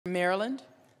Maryland.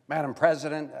 Madam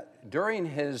President, during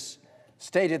his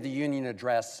State of the Union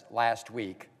address last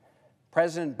week,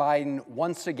 President Biden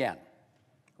once again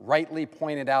rightly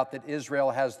pointed out that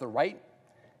Israel has the right,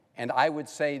 and I would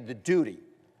say the duty,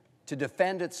 to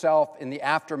defend itself in the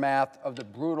aftermath of the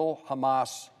brutal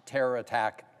Hamas terror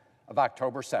attack of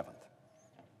October 7th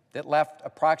that left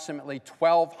approximately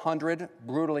 1,200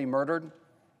 brutally murdered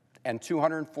and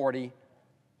 240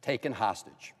 taken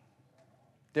hostage.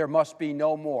 There must be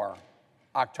no more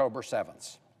October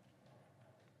 7th.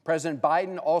 President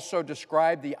Biden also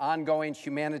described the ongoing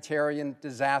humanitarian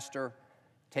disaster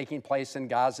taking place in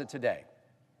Gaza today.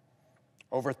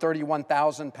 Over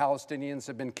 31,000 Palestinians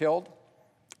have been killed,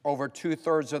 over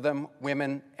two-thirds of them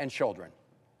women and children.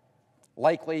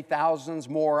 Likely thousands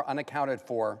more unaccounted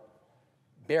for,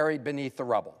 buried beneath the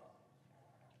rubble.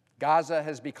 Gaza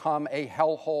has become a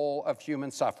hellhole of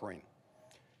human suffering.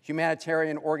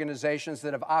 Humanitarian organizations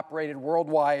that have operated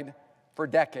worldwide for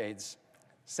decades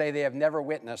say they have never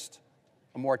witnessed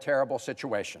a more terrible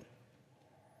situation.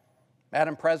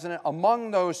 Madam President,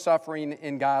 among those suffering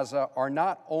in Gaza are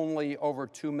not only over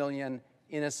 2 million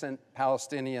innocent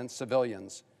Palestinian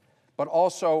civilians, but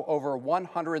also over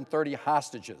 130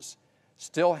 hostages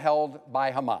still held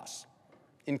by Hamas,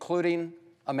 including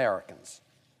Americans.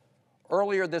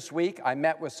 Earlier this week, I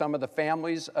met with some of the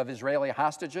families of Israeli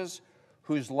hostages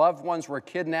whose loved ones were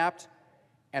kidnapped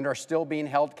and are still being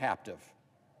held captive,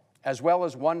 as well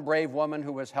as one brave woman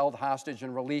who was held hostage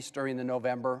and released during the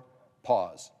November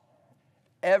pause.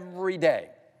 Every day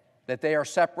that they are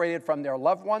separated from their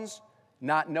loved ones,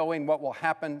 not knowing what will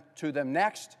happen to them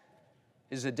next,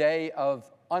 is a day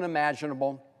of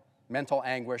unimaginable mental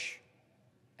anguish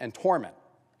and torment.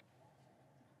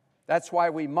 That's why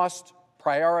we must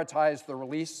prioritize the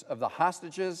release of the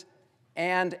hostages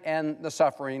and end the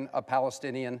suffering of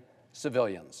Palestinian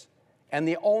civilians. And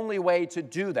the only way to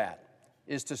do that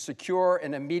is to secure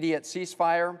an immediate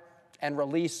ceasefire and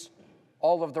release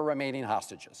all of the remaining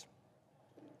hostages.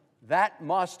 That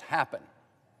must happen.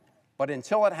 But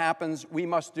until it happens, we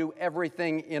must do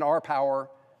everything in our power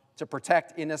to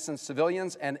protect innocent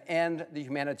civilians and end the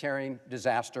humanitarian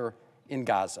disaster in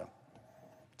Gaza.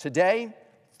 Today,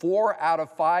 4 out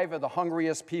of 5 of the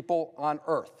hungriest people on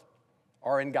earth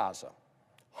are in Gaza.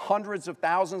 Hundreds of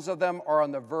thousands of them are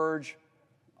on the verge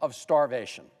of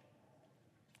starvation.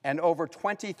 And over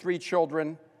 23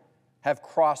 children have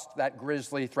crossed that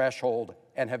grisly threshold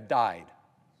and have died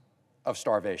of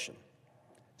starvation.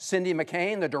 Cindy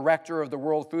McCain, the director of the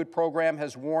World Food Program,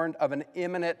 has warned of an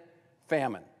imminent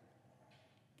famine.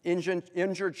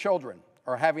 Injured children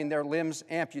are having their limbs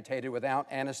amputated without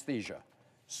anesthesia.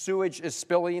 Sewage is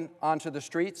spilling onto the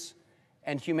streets,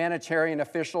 and humanitarian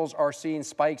officials are seeing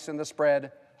spikes in the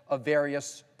spread of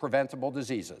various preventable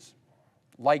diseases,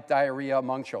 like diarrhea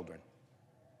among children.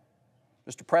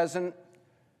 Mr. President,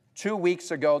 2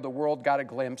 weeks ago, the world got a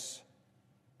glimpse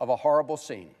of a horrible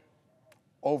scene.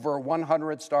 Over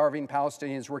 100 starving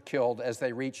Palestinians were killed as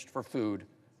they reached for food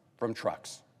from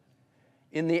trucks.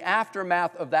 In the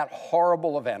aftermath of that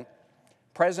horrible event,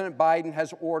 President Biden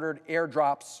has ordered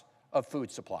airdrops of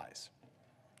food supplies.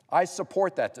 I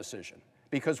support that decision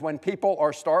because when people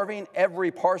are starving,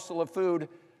 every parcel of food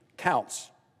counts.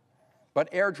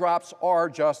 But airdrops are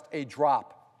just a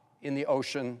drop in the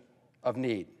ocean of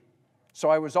need. So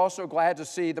I was also glad to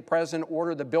see the President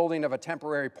order the building of a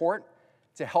temporary port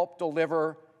to help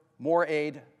deliver more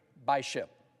aid by ship.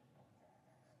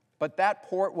 But that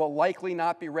port will likely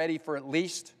not be ready for at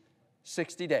least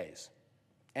 60 days.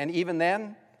 And even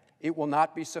then, it will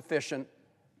not be sufficient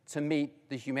to meet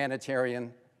the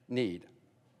humanitarian need.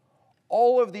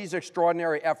 All of these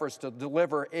extraordinary efforts to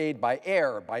deliver aid by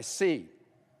air, by sea,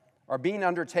 are being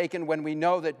undertaken when we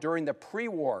know that during the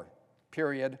pre-war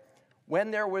period,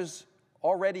 when there was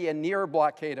already a near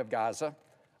blockade of Gaza,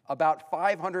 about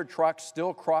 500 trucks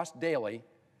still crossed daily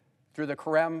through the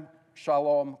Kerem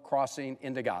Shalom crossing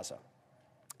into Gaza.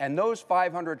 And those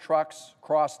 500 trucks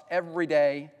crossed every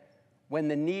day when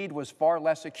the need was far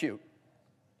less acute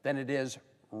than it is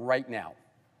right now.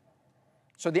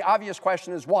 So the obvious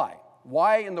question is why?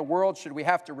 Why in the world should we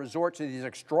have to resort to these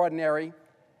extraordinary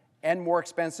and more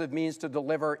expensive means to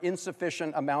deliver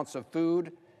insufficient amounts of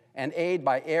food and aid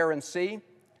by air and sea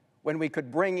when we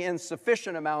could bring in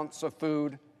sufficient amounts of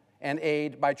food and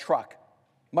aid by truck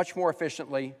much more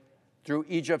efficiently through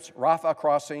Egypt's Rafah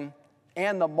crossing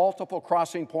and the multiple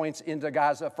crossing points into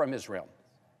Gaza from Israel?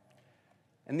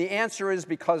 And the answer is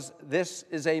because this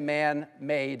is a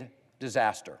man-made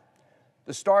disaster.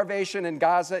 The starvation in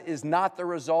Gaza is not the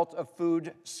result of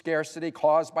food scarcity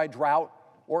caused by drought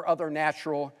or other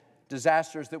natural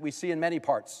disasters that we see in many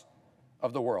parts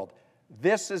of the world.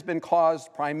 This has been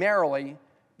caused primarily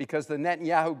because the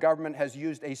Netanyahu government has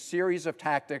used a series of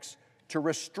tactics to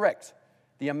restrict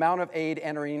the amount of aid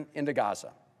entering into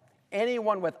Gaza.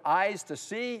 Anyone with eyes to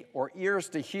see or ears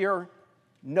to hear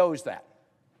knows that.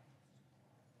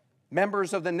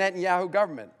 Members of the Netanyahu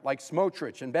government, like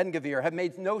Smotrich and Ben-Gvir, have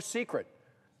made no secret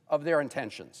of their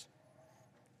intentions.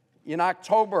 In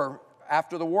October,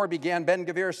 after the war began,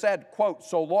 Ben-Gvir said, quote,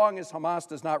 "So long as Hamas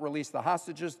does not release the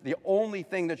hostages, the only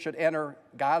thing that should enter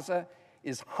Gaza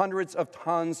is hundreds of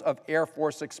tons of Air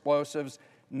Force explosives,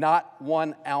 not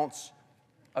 1 ounce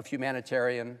of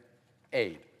humanitarian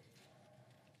aid."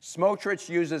 Smotrich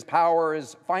uses power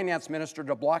as finance minister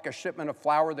to block a shipment of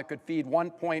flour that could feed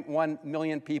 1.1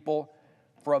 million people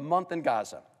for a month in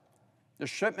Gaza. The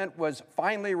shipment was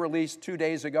finally released 2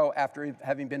 days ago after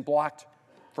having been blocked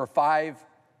for 5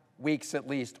 weeks at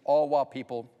least, all while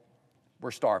people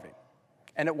were starving.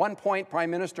 And at one point,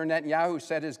 Prime Minister Netanyahu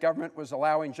said his government was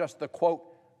allowing just the, quote,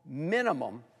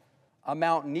 minimum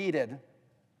amount needed,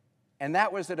 and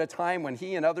that was at a time when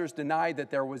he and others denied that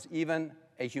there was even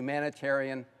a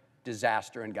humanitarian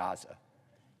disaster in Gaza,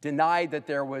 denied that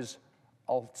there was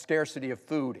a scarcity of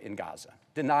food in Gaza,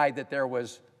 denied that there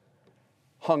was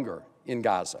hunger in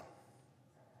Gaza.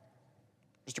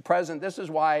 Mr. President, this is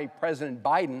why President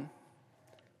Biden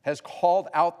has called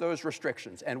out those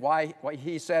restrictions and why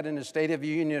he said in his State of the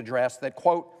Union address that,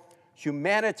 quote,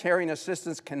 humanitarian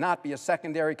assistance cannot be a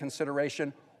secondary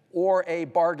consideration or a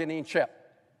bargaining chip,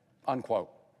 unquote.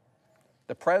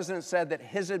 The president said that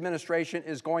his administration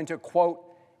is going to, quote,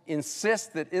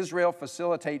 insist that Israel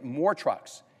facilitate more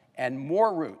trucks and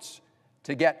more routes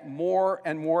to get more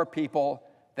and more people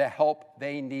the help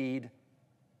they need,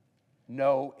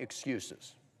 no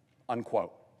excuses,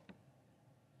 unquote.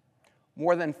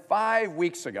 More than 5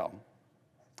 weeks ago,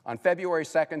 on February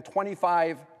 2nd,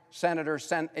 25 senators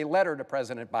sent a letter to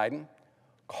President Biden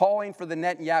calling for the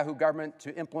Netanyahu government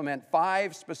to implement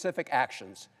 5 specific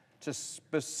actions to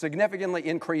significantly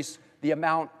increase the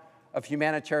amount of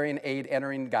humanitarian aid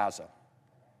entering Gaza.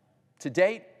 To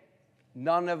date,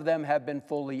 none of them have been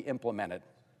fully implemented.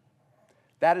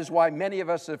 That is why many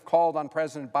of us have called on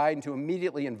President Biden to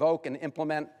immediately invoke and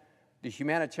implement the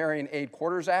Humanitarian Aid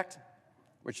Quarters Act,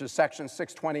 which is Section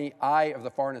 620I of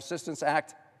the Foreign Assistance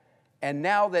Act. And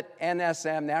now that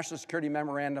NSM, National Security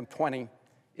Memorandum 20,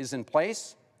 is in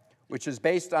place, which is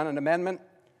based on an amendment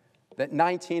that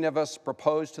 19 of us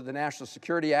proposed to the National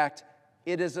Security Act,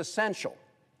 it is essential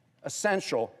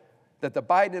that the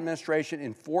Biden administration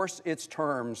enforce its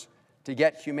terms to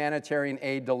get humanitarian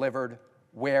aid delivered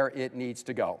where it needs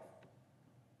to go.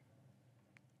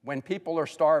 When people are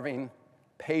starving,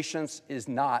 patience is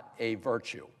not a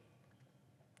virtue.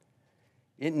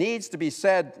 It needs to be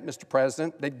said, Mr.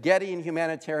 President, that getting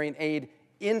humanitarian aid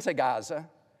into Gaza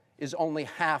is only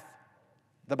half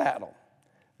the battle.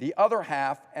 The other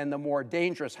half, and the more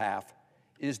dangerous half,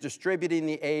 is distributing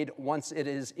the aid once it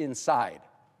is inside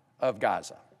of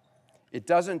Gaza. It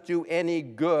doesn't do any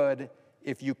good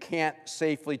if you can't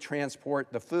safely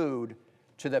transport the food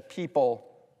to the people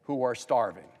who are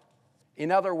starving.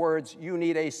 In other words, you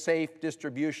need a safe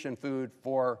distribution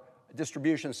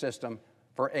system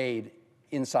for aid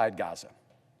inside Gaza.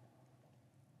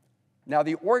 Now,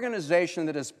 the organization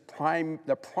that is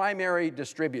the primary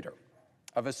distributor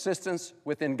of assistance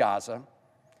within Gaza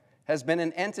has been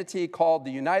an entity called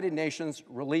the United Nations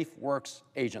Relief Works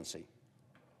Agency,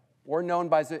 or known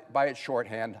by its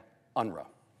shorthand, UNRWA.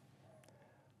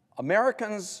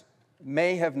 Americans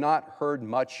may have not heard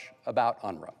much about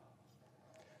UNRWA,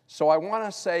 so I want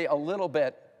to say a little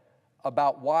bit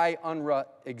about why UNRWA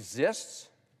exists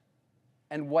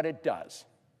and what it does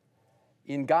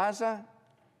in Gaza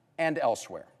and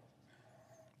elsewhere.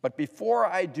 But before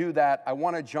I do that, I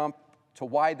want to jump to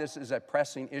why this is a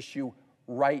pressing issue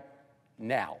right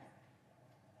now.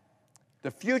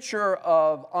 The future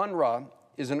of UNRWA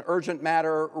is an urgent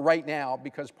matter right now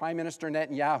because Prime Minister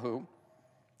Netanyahu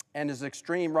and his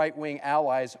extreme right-wing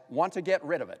allies want to get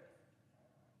rid of it,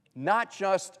 not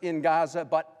just in Gaza,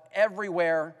 but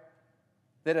everywhere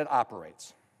that it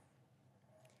operates.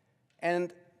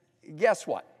 And guess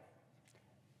what?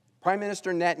 Prime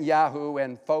Minister Netanyahu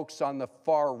and folks on the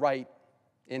far right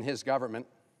in his government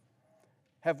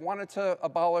have wanted to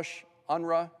abolish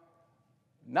UNRWA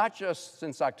not just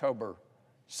since October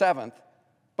 7th,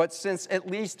 but since at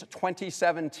least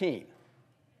 2017.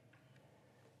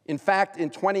 In fact, in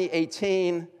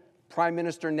 2018, Prime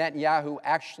Minister Netanyahu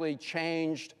actually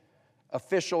changed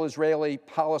official Israeli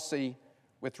policy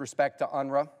with respect to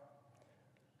UNRWA,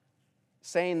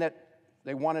 saying that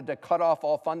they wanted to cut off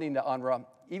all funding to UNRWA,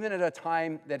 even at a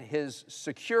time that his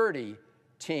security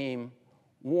team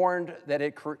warned that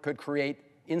it could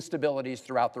create instabilities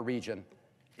throughout the region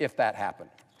if that happened.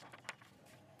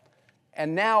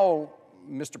 And now,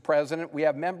 Mr. President, we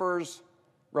have members,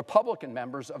 Republican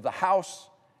members of the House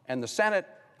and the Senate,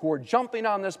 who are jumping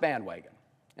on this bandwagon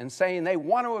and saying they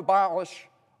want to abolish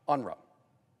UNRWA.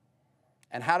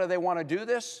 And how do they want to do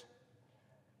this?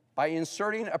 By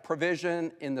inserting a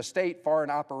provision in the State Foreign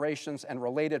Operations and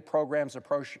Related Programs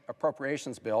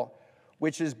Appropriations Bill,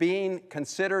 which is being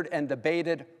considered and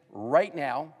debated right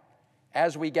now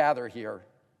as we gather here,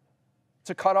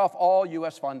 to cut off all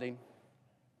U.S. funding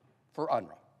for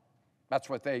UNRWA. That's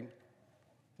what they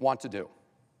want to do.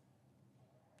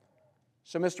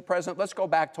 So, Mr. President, let's go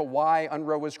back to why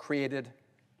UNRWA was created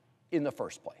in the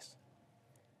first place.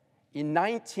 In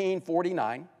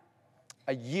 1949,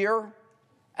 a year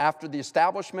after the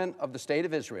establishment of the State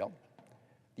of Israel,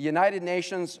 the United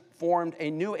Nations formed a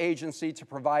new agency to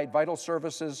provide vital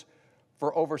services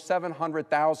for over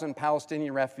 700,000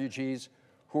 Palestinian refugees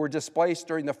who were displaced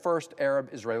during the first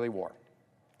Arab-Israeli war.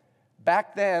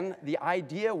 Back then, the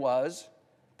idea was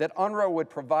that UNRWA would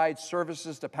provide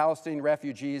services to Palestinian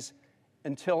refugees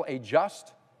until a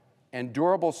just and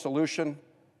durable solution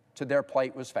to their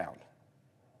plight was found.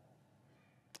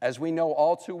 As we know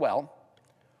all too well,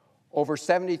 over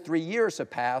 73 years have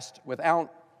passed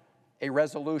without a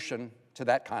resolution to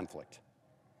that conflict,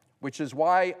 which is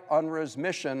why UNRWA's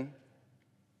mission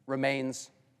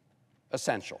remains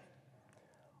essential.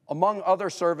 Among other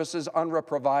services, UNRWA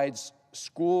provides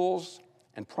schools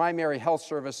and primary health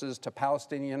services to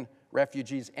Palestinian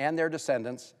refugees and their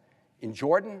descendants in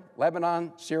Jordan,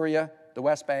 Lebanon, Syria, the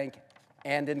West Bank,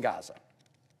 and in Gaza.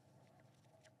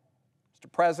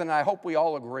 Mr. President, I hope we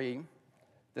all agree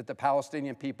that the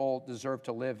Palestinian people deserve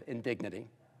to live in dignity.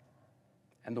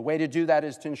 And the way to do that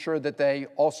is to ensure that they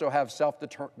also have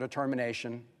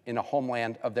self-determination in a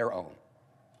homeland of their own.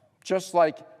 Just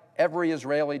like every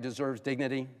Israeli deserves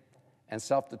dignity and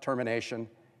self-determination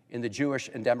in the Jewish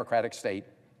and democratic state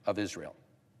of Israel.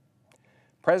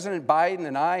 President Biden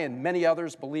and I and many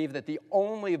others believe that the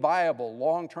only viable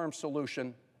long-term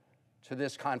solution to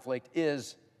this conflict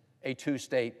is a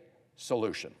two-state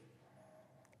solution.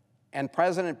 And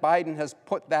President Biden has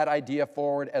put that idea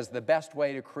forward as the best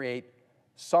way to create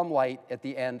some light at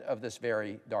the end of this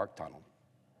very dark tunnel.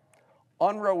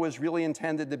 UNRWA was really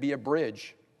intended to be a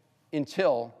bridge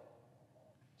until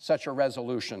such a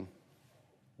resolution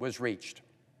was reached.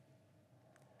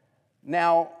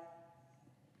 Now,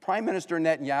 Prime Minister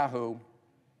Netanyahu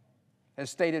has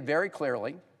stated very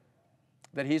clearly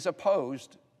that he's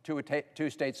opposed to a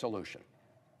two-state solution.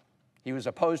 He was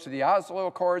opposed to the Oslo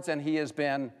Accords, and he has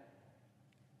been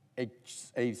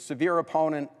a severe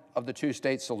opponent of the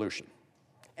two-state solution.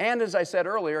 And as I said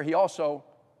earlier, he also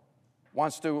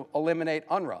wants to eliminate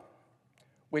UNRWA,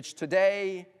 which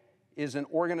today is an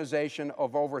organization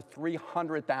of over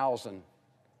 300,000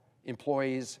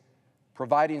 employees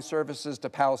providing services to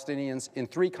Palestinians in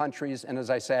 3 countries, and as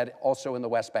I said, also in the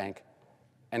West Bank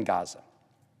and Gaza.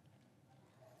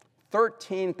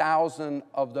 13,000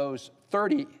 of those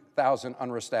 30,000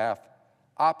 UNRWA staff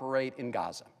operate in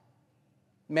Gaza,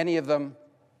 many of them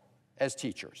as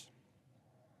teachers.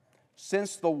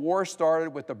 Since the war started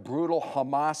with the brutal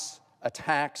Hamas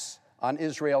attacks on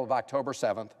Israel of October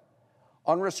 7th,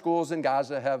 UNRWA schools in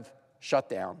Gaza have shut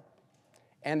down.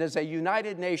 And as a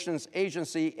United Nations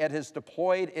agency, it has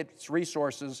deployed its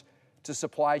resources to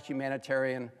supply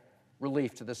humanitarian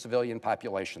relief to the civilian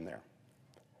population there.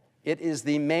 It is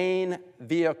the main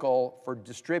vehicle for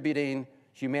distributing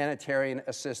humanitarian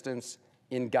assistance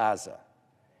in Gaza.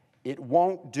 It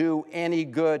won't do any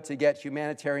good to get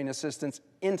humanitarian assistance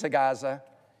into Gaza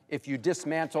if you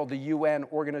dismantle the UN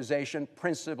organization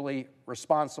principally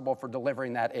responsible for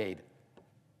delivering that aid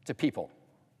to people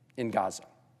in Gaza.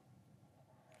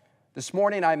 This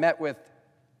morning I met with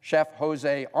Chef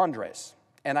Jose Andres,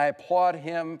 and I applaud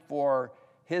him for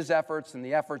his efforts and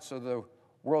the efforts of the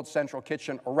World Central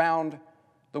Kitchen around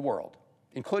the world,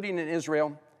 including in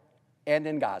Israel and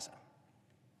in Gaza.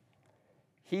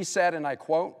 He said, and I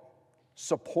quote,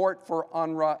 "Support for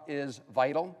UNRWA is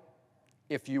vital.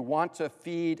 If you want to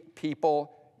feed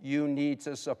people, you need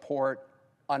to support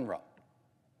UNRWA.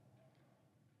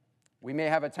 We may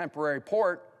have a temporary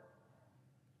port,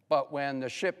 but when the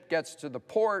ship gets to the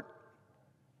port,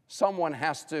 someone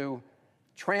has to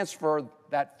transfer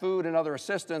that food and other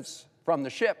assistance from the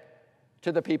ship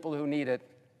to the people who need it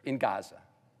in Gaza.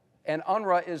 And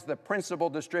UNRWA is the principal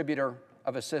distributor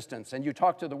of assistance. And you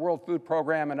talk to the World Food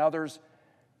Program and others,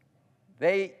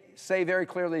 they say very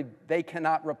clearly they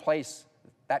cannot replace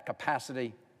that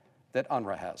capacity that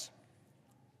UNRWA has.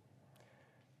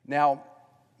 Now,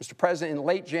 Mr. President, in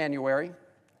late January,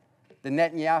 the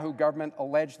Netanyahu government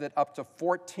alleged that up to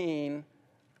 14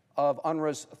 of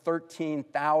UNRWA's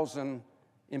 13,000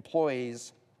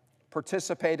 employees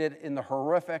participated in the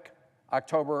horrific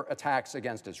October attacks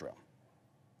against Israel.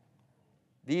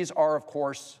 These are, of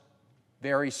course,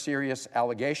 very serious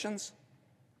allegations,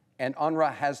 and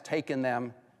UNRWA has taken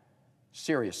them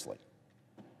seriously.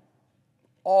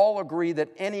 All agree that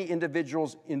any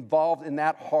individuals involved in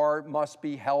that horror must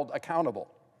be held accountable.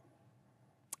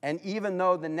 And even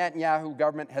though the Netanyahu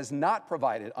government has not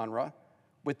provided UNRWA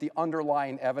with the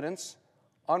underlying evidence,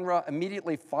 UNRWA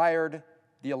immediately fired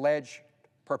the alleged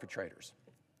perpetrators.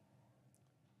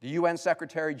 The UN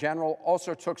Secretary General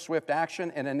also took swift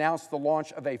action and announced the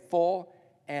launch of a full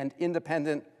and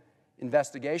independent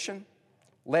investigation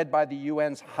led by the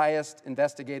UN's highest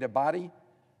investigative body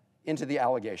into the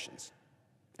allegations.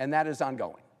 And that is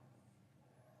ongoing.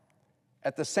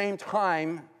 At the same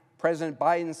time, President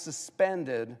Biden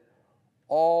suspended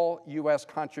all U.S.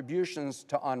 contributions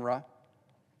to UNRWA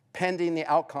pending the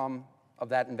outcome of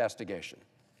that investigation.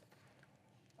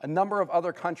 A number of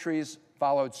other countries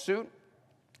followed suit,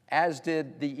 as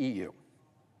did the EU.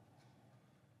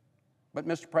 But,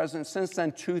 Mr. President, since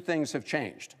then, two things have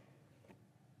changed.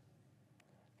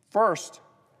 First,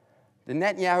 the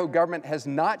Netanyahu government has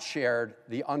not shared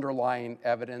the underlying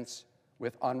evidence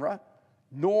with UNRWA,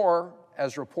 nor,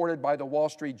 as reported by the Wall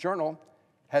Street Journal,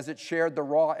 has it shared the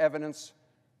raw evidence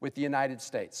with the United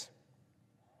States.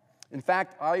 In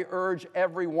fact, I urge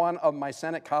every one of my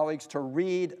Senate colleagues to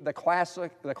read the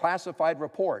classified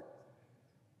report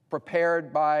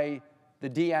prepared by the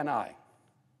DNI.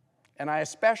 And I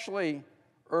especially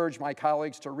urge my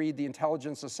colleagues to read the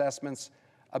intelligence assessments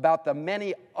about the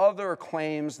many other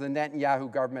claims the Netanyahu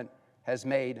government has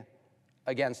made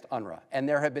against UNRWA, and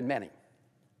there have been many.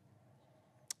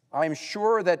 I'm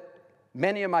sure that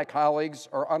many of my colleagues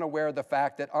are unaware of the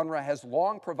fact that UNRWA has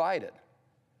long provided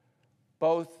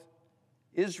both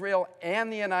Israel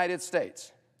and the United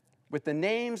States with the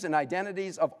names and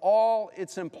identities of all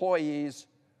its employees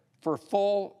for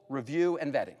full review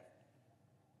and vetting.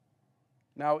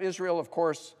 Now, Israel, of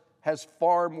course, has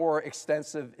far more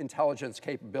extensive intelligence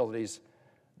capabilities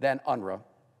than UNRWA,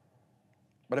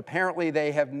 but apparently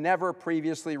they have never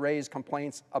previously raised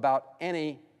complaints about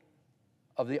any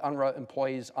of the UNRWA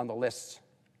employees on the lists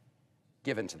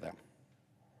given to them.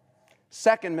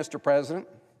 Second, Mr. President,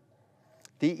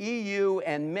 the EU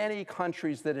and many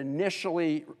countries that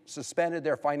initially suspended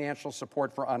their financial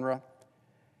support for UNRWA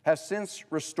have since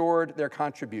restored their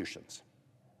contributions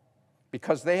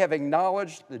because they have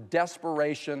acknowledged the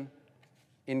desperation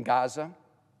in Gaza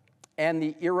and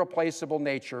the irreplaceable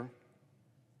nature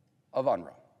of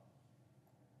UNRWA.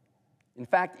 In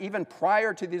fact, even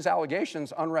prior to these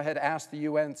allegations, UNRWA had asked the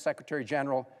UN Secretary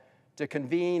General to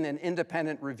convene an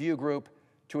independent review group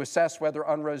to assess whether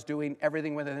UNRWA is doing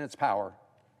everything within its power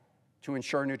to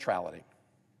ensure neutrality.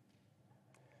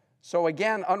 So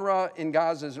again, UNRWA in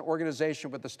Gaza is an organization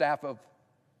with a staff of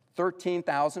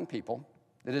 13,000 people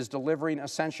that is delivering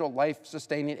essential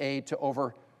life-sustaining aid to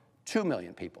over 2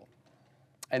 million people.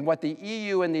 And what the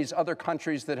EU and these other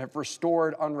countries that have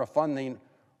restored UNRWA funding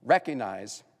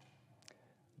recognize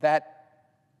that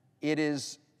it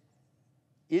is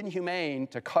inhumane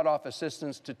to cut off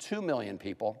assistance to 2 million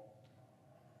people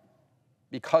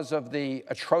because of the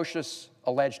atrocious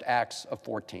alleged acts of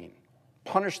 14.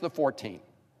 Punish the 14.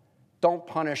 Don't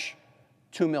punish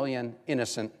 2 million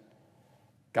innocent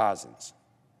Gazans.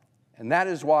 And that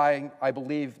is why I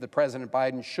believe that President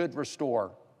Biden should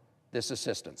restore this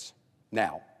assistance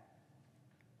now.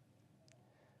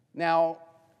 Now,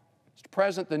 Mr.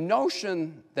 President, the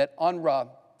notion that UNRWA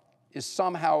is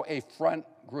somehow a front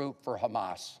group for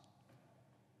Hamas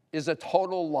is a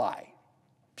total lie,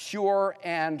 pure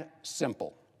and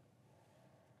simple.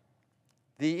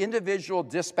 The individual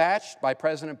dispatched by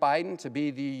President Biden to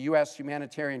be the U.S.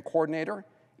 humanitarian coordinator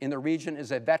in the region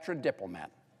is a veteran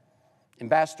diplomat,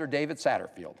 Ambassador David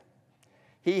Satterfield.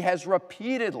 He has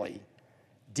repeatedly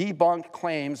debunked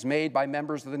claims made by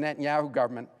members of the Netanyahu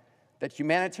government that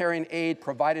humanitarian aid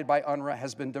provided by UNRWA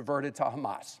has been diverted to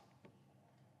Hamas.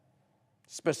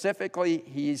 Specifically,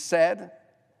 he said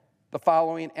the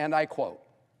following, and I quote,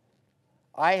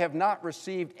 "I have not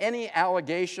received any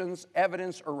allegations,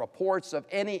 evidence, or reports of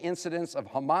any incidents of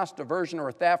Hamas diversion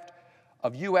or theft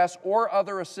of U.S. or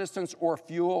other assistance or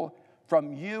fuel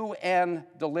from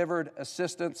UN-delivered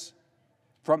assistance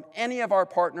from any of our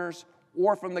partners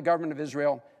or from the government of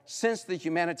Israel since the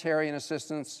humanitarian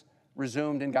assistance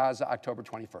resumed in Gaza October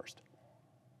 21st.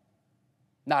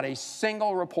 Not a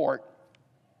single report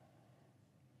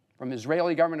from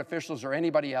Israeli government officials or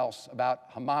anybody else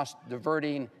about Hamas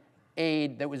diverting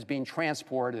aid that was being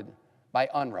transported by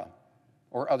UNRWA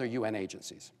or other UN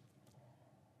agencies.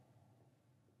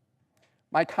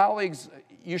 My colleagues,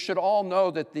 you should all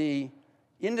know that the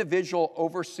individual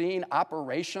overseeing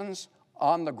operations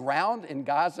on the ground in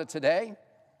Gaza today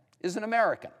is an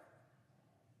American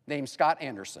named Scott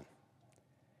Anderson.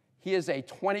 He is a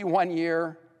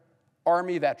 21-year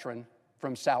Army veteran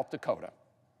from South Dakota.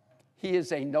 He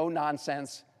is a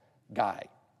no-nonsense guy.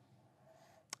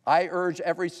 I urge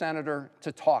every senator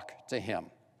to talk to him.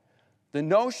 The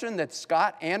notion that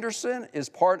Scott Anderson is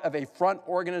part of a front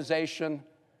organization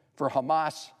for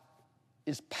Hamas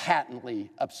is patently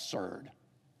absurd.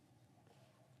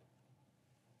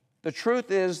 The truth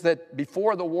is that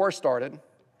before the war started,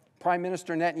 Prime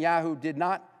Minister Netanyahu did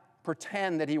not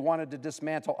pretend that he wanted to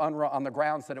dismantle UNRWA on the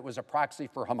grounds that it was a proxy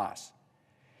for Hamas.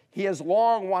 He has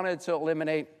long wanted to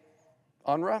eliminate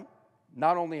UNRWA,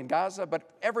 not only in Gaza, but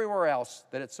everywhere else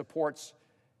that it supports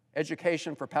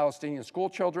education for Palestinian school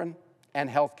children and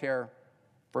health care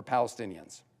for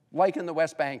Palestinians, like in the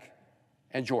West Bank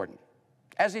and Jordan.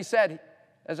 As I said,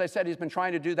 he's been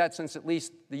trying to do that since at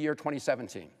least the year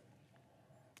 2017.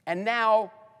 And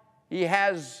now he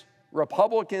has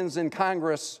Republicans in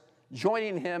Congress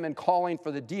joining him in calling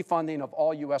for the defunding of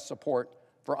all U.S. support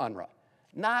for UNRWA,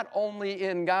 not only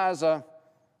in Gaza,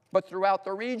 but throughout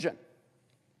the region.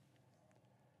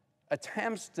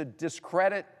 Attempts to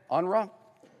discredit UNRWA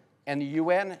and the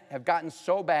UN have gotten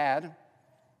so bad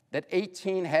that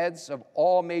 18 heads of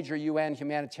all major UN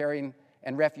humanitarian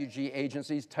and refugee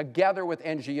agencies, together with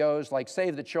NGOs like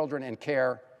Save the Children and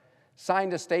CARE,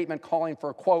 signed a statement calling for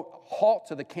a, quote, halt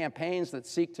to the campaigns that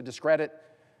seek to discredit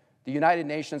the United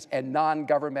Nations and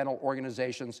non-governmental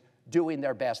organizations doing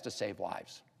their best to save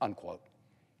lives, unquote.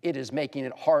 It is making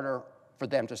it harder for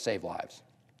them to save lives.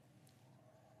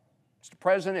 Mr.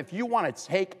 President, if you want to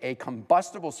take a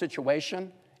combustible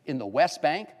situation in the West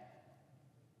Bank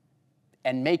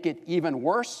and make it even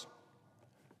worse,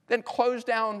 then close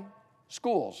down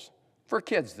schools for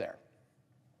kids there.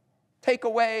 Take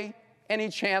away any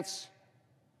chance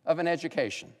of an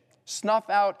education. Snuff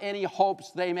out any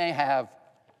hopes they may have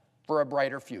for a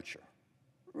brighter future.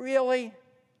 Really?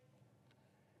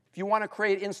 If you want to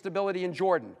create instability in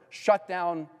Jordan, shut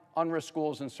down UNRWA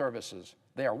schools and services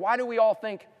there. Why do we all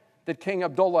think that King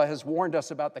Abdullah has warned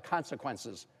us about the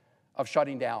consequences of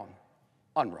shutting down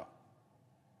UNRWA?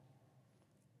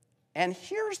 And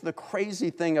here's the crazy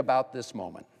thing about this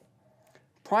moment.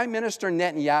 Prime Minister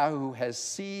Netanyahu has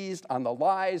seized on the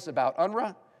lies about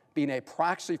UNRWA being a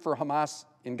proxy for Hamas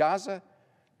in Gaza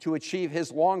to achieve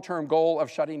his long-term goal of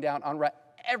shutting down UNRWA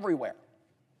everywhere.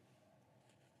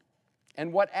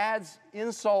 And what adds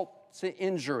insult to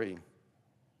injury,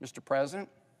 Mr. President,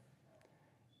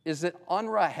 is that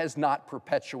UNRWA has not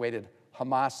perpetuated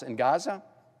Hamas in Gaza,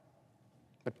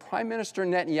 but Prime Minister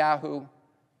Netanyahu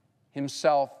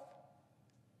himself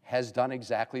has done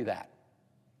exactly that.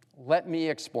 Let me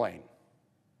explain.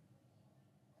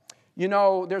 You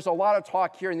know, there's a lot of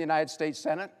talk here in the United States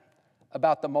Senate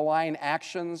about the malign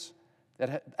actions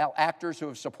that actors who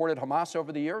have supported Hamas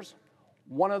over the years.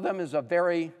 One of them is a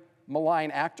very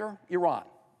malign actor, Iran.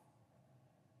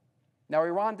 Now,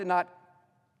 Iran did not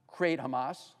create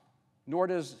Hamas, nor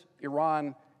does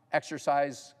Iran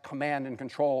exercise command and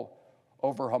control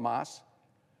over Hamas,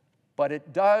 but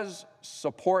it does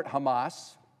support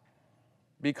Hamas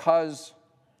because,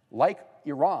 like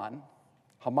Iran,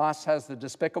 Hamas has the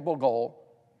despicable goal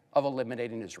of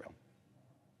eliminating Israel.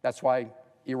 That's why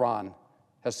Iran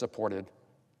has supported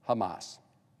Hamas.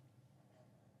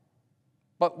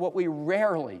 But what we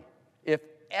rarely, if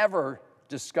ever,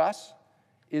 discuss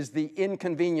is the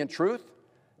inconvenient truth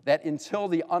that until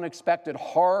the unexpected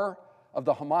horror of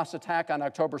the Hamas attack on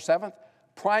October 7th,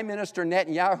 Prime Minister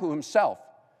Netanyahu himself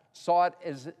saw it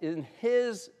as in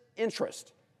his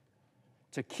interest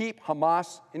to keep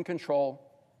Hamas in control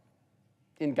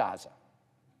in Gaza.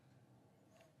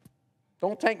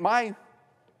 Don't take my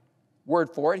word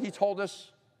for it. He told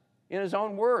us in his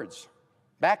own words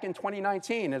back in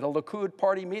 2019 at a Likud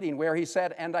party meeting where he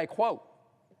said, and I quote,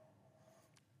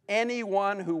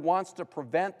 "Anyone who wants to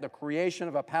prevent the creation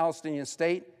of a Palestinian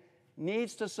state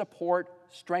needs to support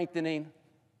strengthening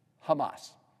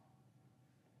Hamas."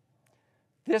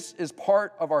 This is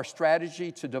part of our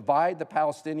strategy to divide the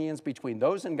Palestinians between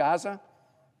those in Gaza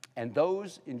and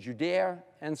those in Judea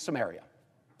and Samaria,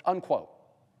 unquote.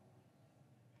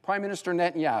 Prime Minister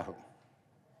Netanyahu,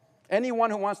 anyone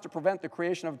who wants to prevent the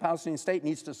creation of a Palestinian state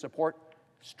needs to support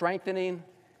strengthening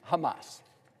Hamas.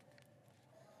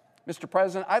 Mr.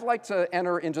 President, I'd like to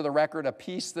enter into the record a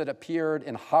piece that appeared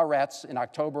in Haaretz in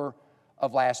October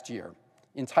of last year,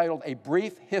 entitled A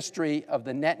Brief History of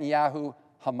the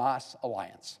Netanyahu-Hamas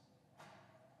Alliance.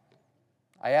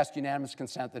 I ask unanimous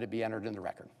consent that it be entered in the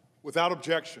record. Without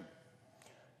objection.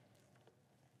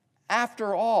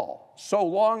 After all, so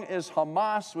long as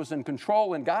Hamas was in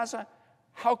control in Gaza,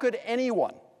 how could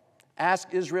anyone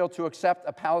ask Israel to accept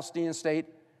a Palestinian state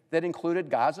that included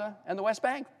Gaza and the West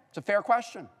Bank? It's a fair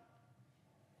question.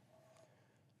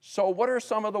 So what are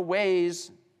some of the ways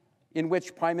in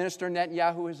which Prime Minister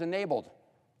Netanyahu has enabled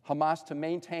Hamas to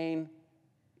maintain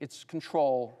its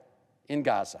control in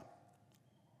Gaza?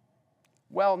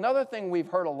 Well, another thing we've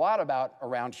heard a lot about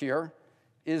around here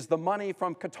is the money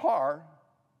from Qatar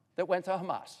that went to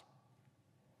Hamas.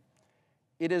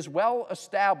 It is well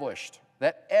established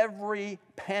that every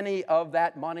penny of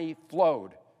that money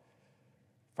flowed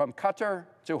from Qatar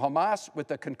to Hamas with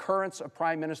the concurrence of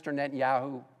Prime Minister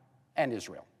Netanyahu and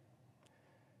Israel.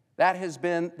 That has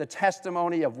been the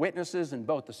testimony of witnesses in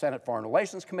both the Senate Foreign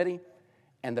Relations Committee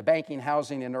and the Banking,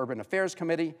 Housing, and Urban Affairs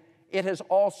Committee. It has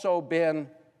also been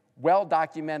well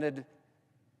documented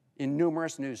in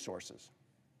numerous news sources.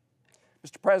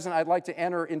 Mr. President, I'd like to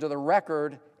enter into the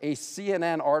record a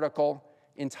CNN article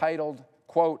entitled,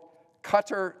 quote,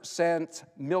 "Qatar sent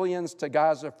millions to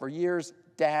Gaza for years,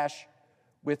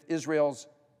 with Israel's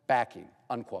backing,"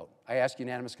 unquote. I ask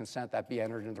unanimous consent that be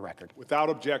entered into the record. Without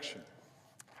objection.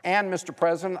 And, Mr.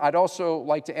 President, I'd also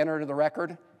like to enter into the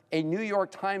record a New York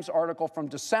Times article from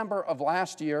December of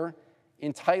last year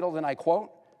entitled, and I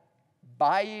quote,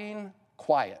 "Buying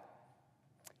Quiet: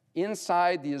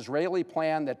 Inside the Israeli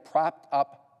Plan That Propped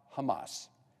Up Hamas."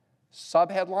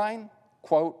 Subheadline,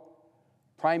 quote,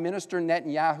 "Prime Minister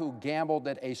Netanyahu gambled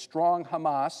that a strong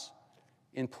Hamas,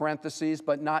 in parentheses,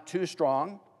 but not too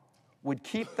strong, would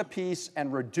keep the peace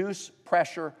and reduce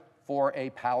pressure for a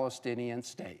Palestinian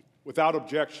state." Without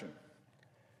objection.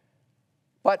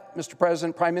 But, Mr.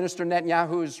 President, Prime Minister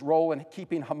Netanyahu's role in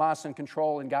keeping Hamas in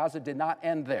control in Gaza did not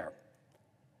end there.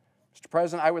 Mr.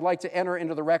 President, I would like to enter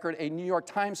into the record a New York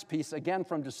Times piece, again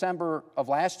from December of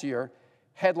last year,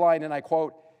 headline, and I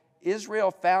quote, "Israel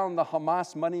found the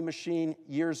Hamas money machine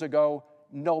years ago.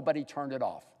 Nobody turned it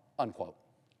off," unquote.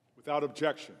 Without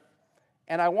objection.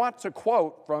 And I want to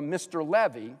quote from Mr.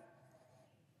 Levy,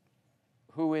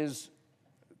 who is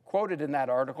quoted in that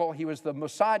article. He was the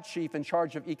Mossad chief in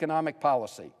charge of economic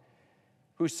policy,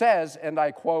 who says, and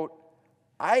I quote,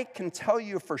 "I can tell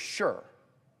you for sure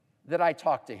that I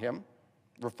talked to him,"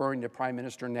 referring to Prime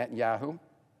Minister Netanyahu,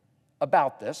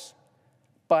 "about this,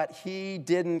 but he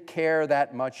didn't care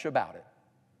that much about it,"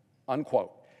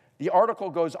 unquote. The article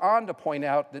goes on to point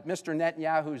out that Mr.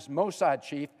 Netanyahu's Mossad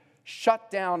chief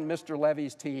shut down Mr.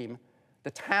 Levy's team,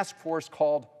 the task force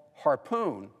called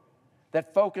Harpoon,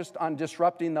 that focused on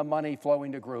disrupting the money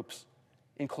flowing to groups,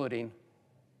 including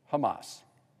Hamas.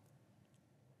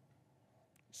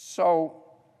 So,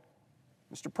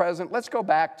 Mr. President, let's go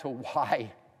back to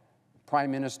why Prime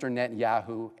Minister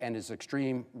Netanyahu and his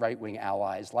extreme right-wing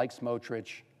allies, like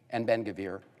Smotrich and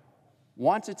Ben-Gvir,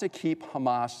 wanted to keep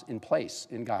Hamas in place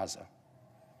in Gaza.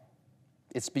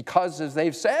 It's because, as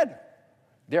they've said,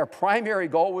 their primary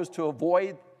goal was to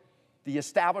avoid the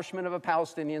establishment of a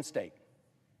Palestinian state.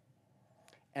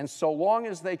 And so long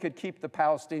as they could keep the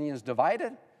Palestinians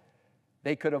divided,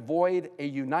 they could avoid a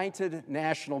united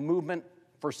national movement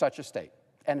for such a state.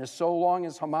 And as so long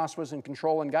as Hamas was in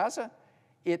control in Gaza,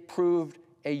 it proved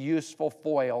a useful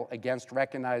foil against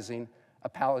recognizing a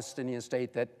Palestinian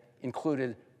state that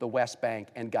included the West Bank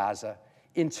and Gaza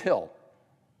until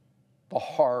the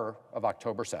horror of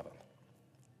October 7th.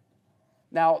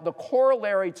 Now, the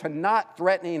corollary to not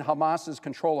threatening Hamas's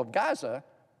control of Gaza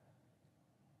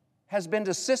has been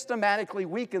to systematically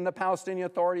weaken the Palestinian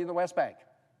Authority in the West Bank.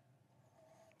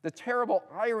 The terrible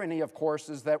irony, of course,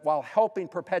 is that while helping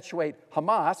perpetuate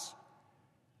Hamas,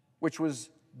 which was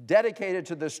dedicated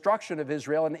to the destruction of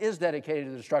Israel and is dedicated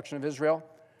to the destruction of Israel,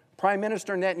 Prime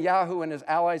Minister Netanyahu and his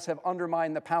allies have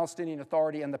undermined the Palestinian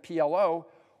Authority and the PLO,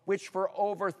 which for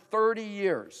over 30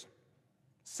 years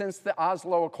since the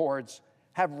Oslo Accords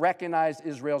have recognized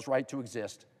Israel's right to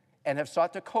exist and have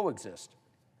sought to coexist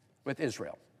with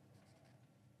Israel.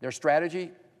 Their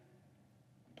strategy: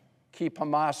 keep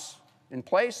Hamas in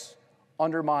place,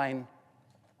 undermine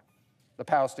the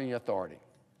Palestinian Authority.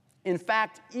 In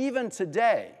fact, even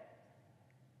today,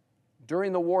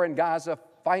 during the war in Gaza,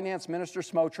 Finance Minister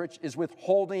Smotrich is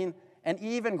withholding an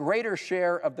even greater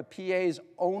share of the PA's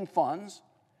own funds,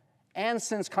 and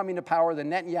since coming to power, the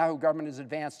Netanyahu government has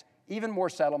advanced even more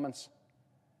settlements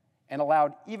and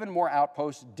allowed even more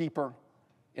outposts deeper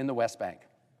in the West Bank.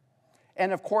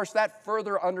 And of course, that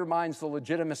further undermines the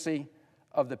legitimacy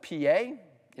of the PA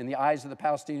in the eyes of the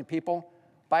Palestinian people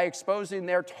by exposing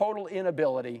their total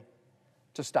inability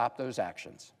to stop those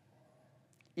actions.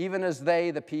 Even as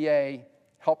they, the PA,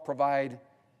 help provide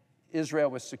Israel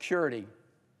with security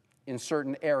in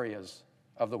certain areas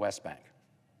of the West Bank.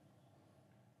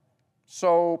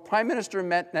 So Prime Minister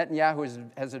Netanyahu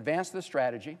has advanced this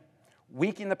strategy,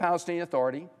 weakening the Palestinian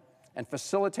Authority and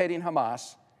facilitating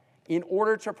Hamas in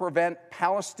order to prevent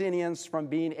Palestinians from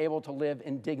being able to live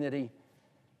in dignity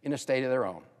in a state of their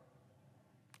own.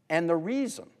 And the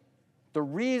reason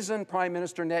Prime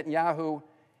Minister Netanyahu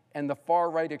and the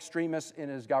far-right extremists in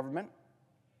his government,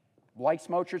 like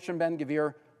Smotrich and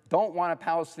Ben-Gvir, don't want a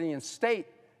Palestinian state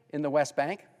in the West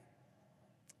Bank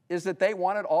is that they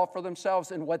want it all for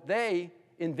themselves in what they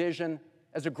envision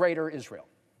as a greater Israel.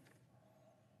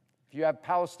 If you have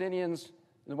Palestinians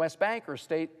in the West Bank or a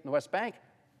state in the West Bank,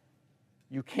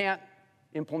 you can't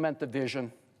implement the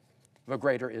vision of a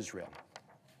greater Israel,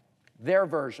 their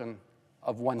version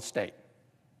of one state.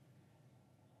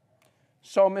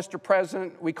 So, Mr.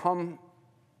 President, we come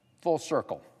full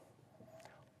circle.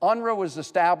 UNRWA was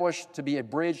established to be a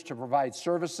bridge to provide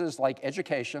services like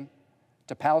education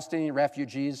to Palestinian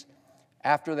refugees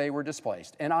after they were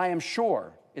displaced. And I am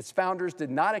sure its founders did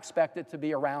not expect it to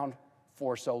be around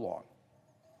for so long.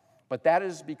 But that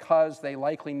is because they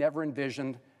likely never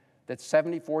envisioned that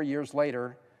 74 years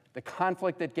later, the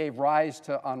conflict that gave rise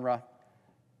to UNRWA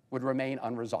would remain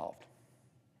unresolved.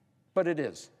 But it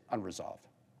is unresolved.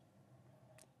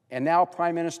 And now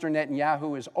Prime Minister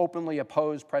Netanyahu has openly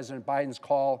opposed President Biden's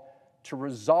call to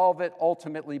resolve it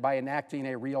ultimately by enacting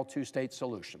a real two-state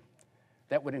solution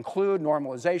that would include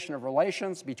normalization of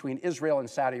relations between Israel and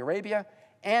Saudi Arabia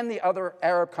and the other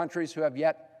Arab countries who have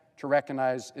yet to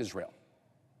recognize Israel.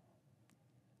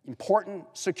 Important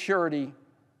security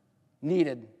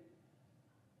needed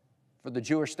for the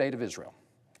Jewish state of Israel.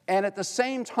 And at the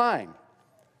same time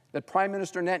that Prime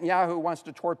Minister Netanyahu wants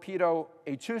to torpedo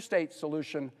a two-state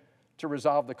solution to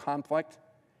resolve the conflict,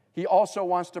 he also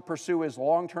wants to pursue his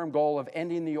long-term goal of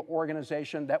ending the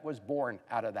organization that was born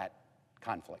out of that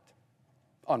conflict,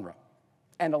 UNRWA,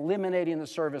 and eliminating the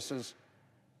services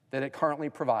that it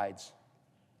currently provides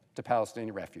to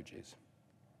Palestinian refugees.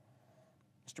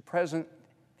 Mr. President,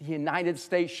 the United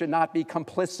States should not be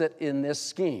complicit in this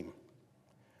scheme.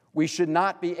 We should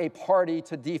not be a party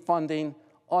to defunding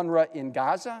UNRWA in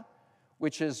Gaza,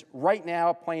 which is right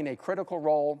now playing a critical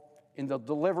role in the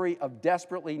delivery of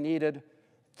desperately needed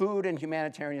food and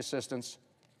humanitarian assistance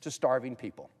to starving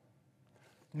people.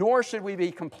 Nor should we be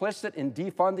complicit in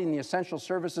defunding the essential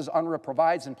services UNRWA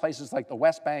provides in places like the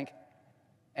West Bank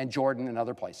and Jordan and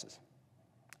other places.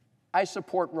 I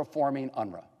support reforming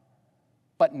UNRWA,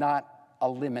 but not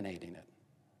eliminating it.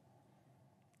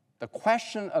 The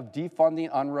question of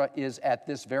defunding UNRWA is, at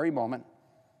this very moment,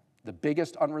 the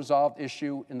biggest unresolved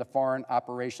issue in the Foreign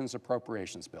Operations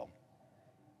Appropriations Bill.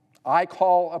 I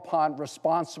call upon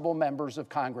responsible members of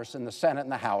Congress in the Senate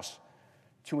and the House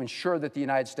to ensure that the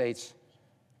United States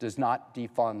does not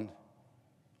defund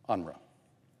UNRWA.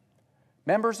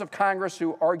 Members of Congress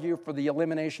who argue for the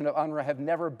elimination of UNRWA have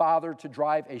never bothered to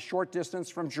drive a short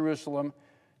distance from Jerusalem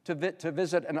to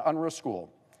visit an UNRWA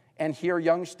school and hear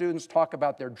young students talk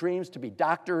about their dreams to be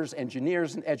doctors,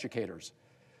 engineers, and educators,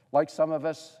 like some of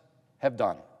us have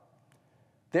done.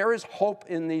 There is hope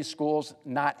in these schools,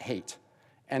 not hate.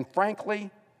 And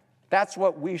frankly, that's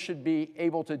what we should be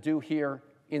able to do here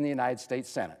in the United States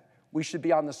Senate. We should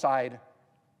be on the side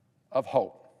of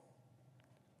hope.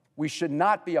 We should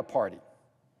not be a party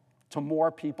to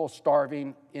more people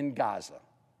starving in Gaza.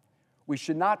 We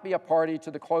should not be a party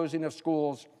to the closing of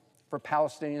schools for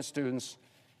Palestinian students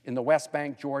in the West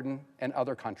Bank, Jordan, and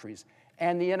other countries.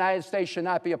 And the United States should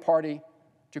not be a party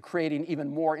to creating even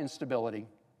more instability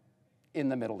in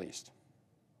the Middle East.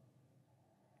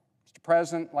 Mr.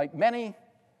 President, like many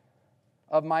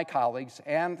of my colleagues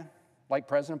and like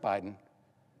President Biden,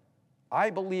 I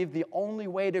believe the only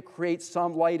way to create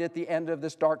some light at the end of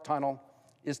this dark tunnel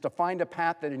is to find a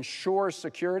path that ensures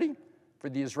security for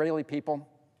the Israeli people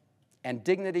and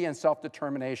dignity and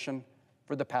self-determination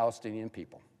for the Palestinian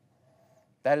people.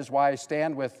 That is why I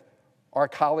stand with our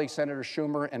colleague, Senator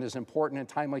Schumer, and his important and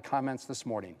timely comments this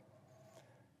morning,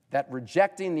 that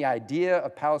rejecting the idea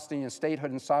of Palestinian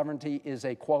statehood and sovereignty is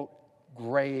a, quote,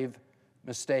 grave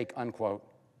mistake, unquote,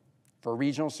 for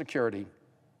regional security,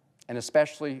 and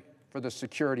especially for the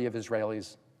security of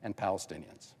Israelis and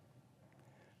Palestinians.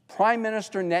 Prime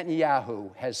Minister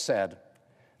Netanyahu has said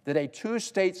that a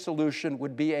two-state solution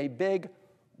would be a big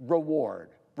reward,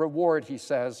 he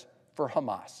says, for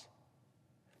Hamas.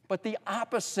 But the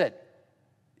opposite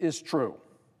is true.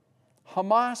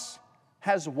 Hamas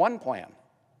has one plan: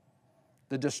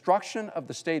 the destruction of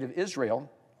the state of Israel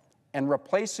and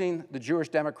replacing the Jewish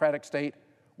democratic state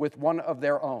with one of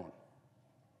their own.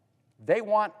 They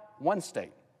want one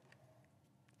state,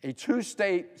 A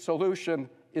two-state solution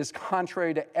is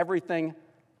contrary to everything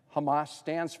Hamas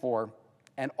stands for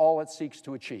and all it seeks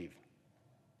to achieve.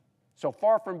 So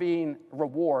far from being a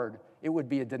reward, it would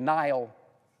be a denial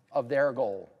of their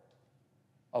goal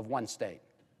of one state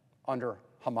under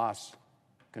Hamas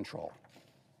control.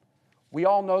 We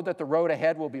all know that the road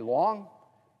ahead will be long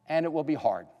and it will be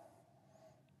hard.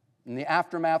 In the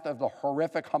aftermath of the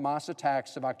horrific Hamas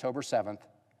attacks of October 7th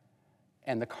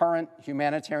and the current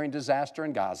humanitarian disaster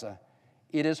in Gaza,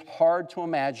 it is hard to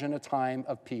imagine a time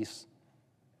of peace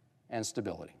and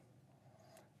stability.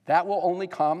 That will only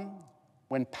come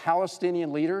when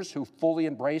Palestinian leaders who fully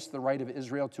embrace the right of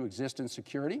Israel to exist in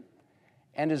security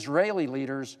and Israeli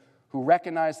leaders who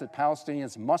recognize that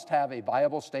Palestinians must have a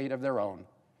viable state of their own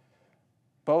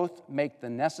both make the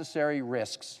necessary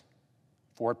risks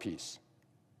for peace.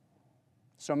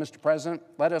 So, Mr. President,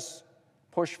 let us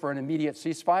push for an immediate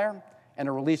ceasefire and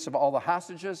a release of all the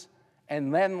hostages,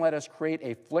 and then let us create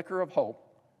a flicker of hope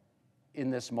in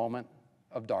this moment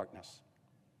of darkness.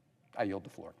 I yield the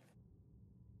floor.